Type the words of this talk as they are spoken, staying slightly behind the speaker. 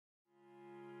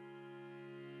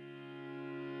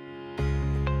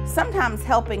Sometimes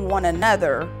helping one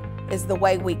another is the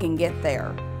way we can get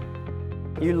there.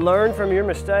 You learn from your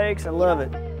mistakes. I love it.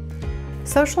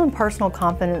 Social and personal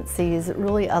competencies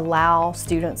really allow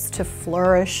students to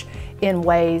flourish in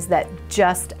ways that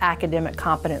just academic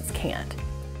competence can't.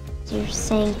 You're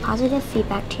saying positive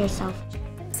feedback to yourself.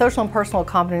 Social and personal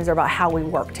competencies are about how we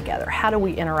work together, how do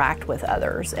we interact with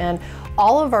others, and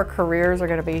all of our careers are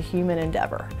going to be a human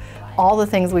endeavor. All the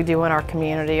things we do in our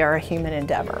community are a human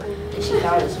endeavor. She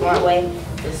found a smart way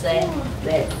to say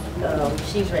that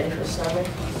she's ready for summer.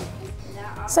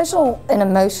 Social and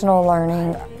emotional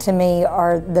learning, to me,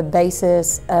 are the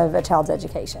basis of a child's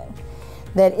education.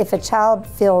 That if a child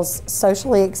feels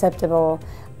socially acceptable,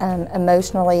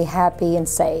 emotionally happy and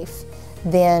safe,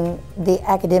 then the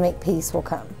academic piece will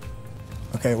come.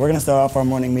 Okay, we're going to start off our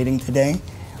morning meeting today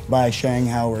by sharing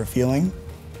how we're feeling.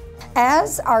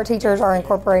 As our teachers are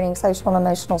incorporating social and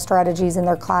emotional strategies in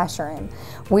their classroom,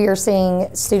 we are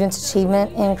seeing students'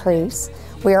 achievement increase.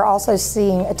 We are also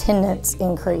seeing attendance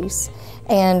increase.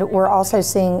 And we're also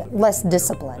seeing less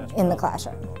discipline in the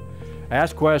classroom.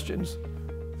 Ask questions,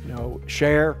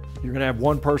 share. You're going to have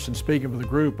one person speaking for the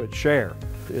group, but share.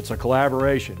 It's a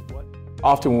collaboration.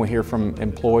 Often when we hear from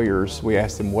employers, we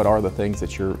ask them what are the things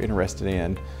that you're interested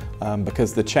in,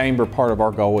 because the chamber, part of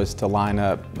our goal is to line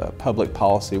up public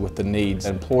policy with the needs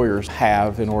employers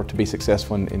have in order to be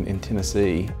successful in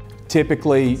Tennessee.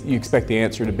 Typically, you expect the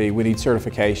answer to be, we need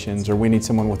certifications, or we need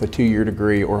someone with a 2-year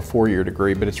degree or a 4-year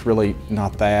degree, but it's really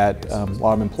not that. A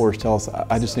lot of employers tell us,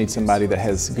 I just need somebody that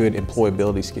has good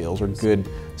employability skills or good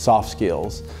soft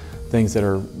skills, things that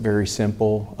are very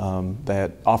simple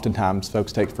that oftentimes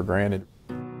folks take for granted.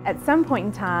 At some point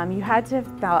in time, you had to have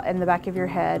thought in the back of your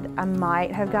head, I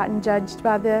might have gotten judged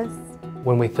by this.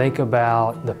 When we think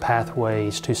about the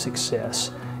pathways to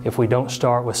success, if we don't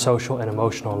start with social and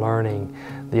emotional learning,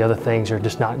 the other things are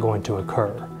just not going to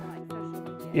occur.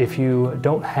 If you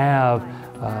don't have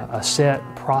a set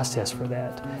process for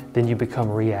that, then you become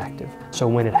reactive. So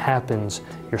when it happens,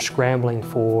 you're scrambling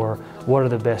for what are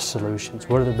the best solutions,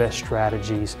 what are the best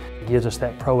strategies. It gives us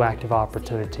that proactive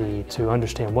opportunity to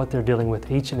understand what they're dealing with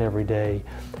each and every day,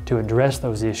 to address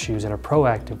those issues in a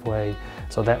proactive way,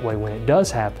 so that way when it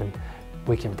does happen,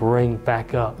 we can bring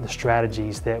back up the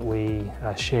strategies that we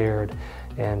shared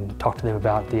and talk to them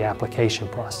about the application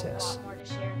process.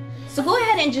 So go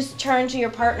ahead and just turn to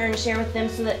your partner and share with them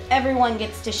so that everyone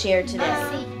gets to share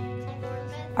today.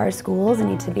 Our schools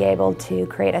need to be able to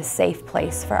create a safe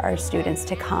place for our students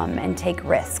to come and take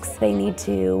risks. They need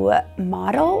to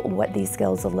model what these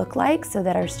skills will look like so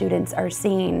that our students are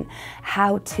seeing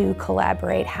how to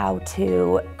collaborate, how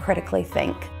to critically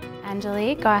think.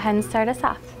 Angelique, go ahead and start us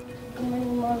off.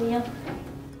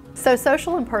 So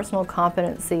social and personal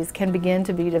competencies can begin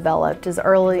to be developed as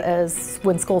early as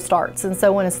when school starts. And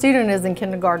so when a student is in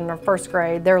kindergarten or first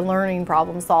grade, they're learning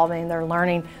problem solving, they're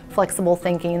learning flexible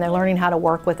thinking, they're learning how to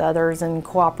work with others in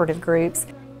cooperative groups.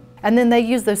 And then they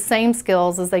use those same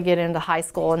skills as they get into high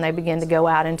school and they begin to go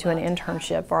out into an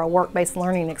internship or a work-based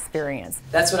learning experience.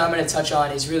 That's what I'm going to touch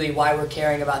on, is really why we're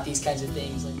caring about these kinds of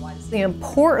things. The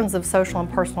importance of social and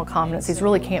personal competencies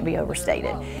really can't be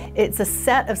overstated. It's a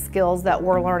set of skills that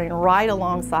we're learning right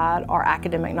alongside our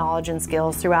academic knowledge and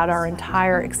skills throughout our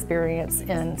entire experience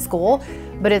in school,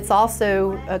 but it's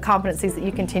also competencies that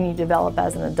you continue to develop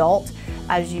as an adult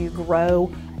as you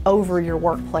grow over your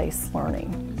workplace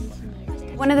learning.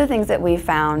 One of the things that we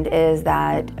found is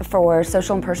that for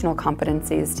social and personal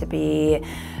competencies to be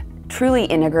truly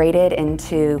integrated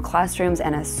into classrooms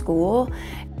and a school,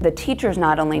 the teachers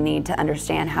not only need to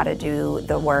understand how to do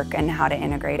the work and how to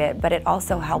integrate it, but it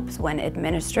also helps when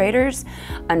administrators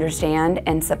understand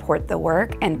and support the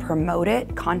work and promote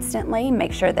it constantly,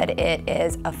 make sure that it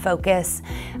is a focus,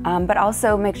 but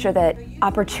also make sure that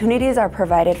opportunities are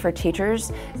provided for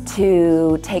teachers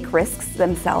to take risks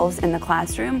themselves in the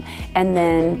classroom and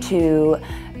then to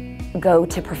go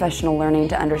to professional learning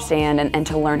to understand and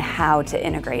to learn how to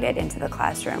integrate it into the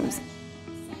classrooms.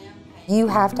 You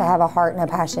have to have a heart and a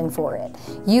passion for it.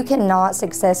 You cannot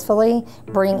successfully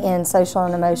bring in social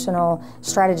and emotional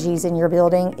strategies in your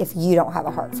building if you don't have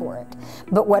a heart for it.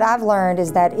 But what I've learned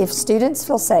is that if students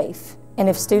feel safe, and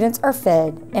if students are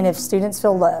fed, and if students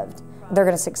feel loved, they're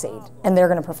going to succeed, and they're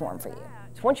going to perform for you.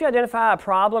 Once you identify a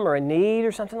problem or a need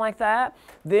or something like that,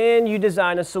 then you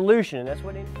design a solution. That's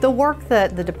what the work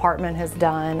that the department has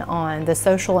done on the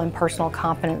social and personal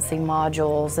competency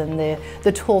modules and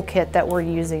the toolkit that we're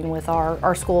using with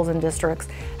our schools and districts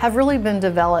have really been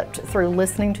developed through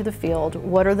listening to the field.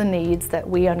 What are the needs that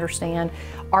we understand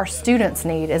our students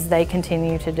need as they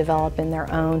continue to develop in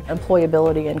their own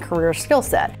employability and career skill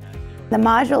set? The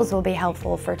modules will be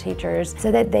helpful for teachers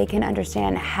so that they can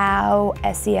understand how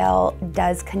SEL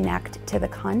does connect to the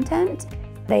content.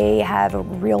 They have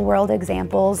real-world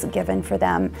examples given for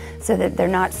them so that they're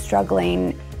not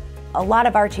struggling. A lot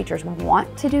of our teachers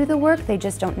want to do the work, they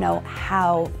just don't know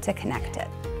how to connect it.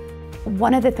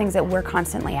 One of the things that we're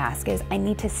constantly asked is, I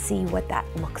need to see what that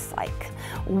looks like.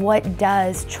 What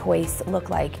does choice look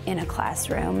like in a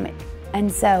classroom? And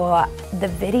so the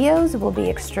videos will be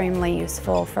extremely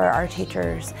useful for our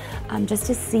teachers just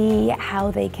to see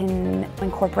how they can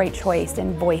incorporate choice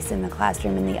and voice in the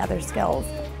classroom and the other skills.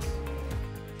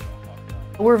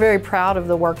 We're very proud of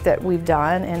the work that we've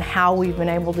done and how we've been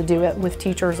able to do it with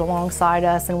teachers alongside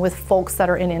us and with folks that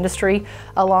are in industry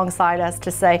alongside us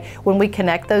to say, when we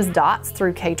connect those dots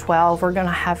through K-12, we're going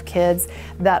to have kids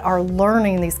that are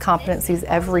learning these competencies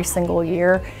every single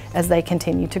year as they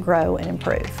continue to grow and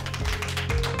improve.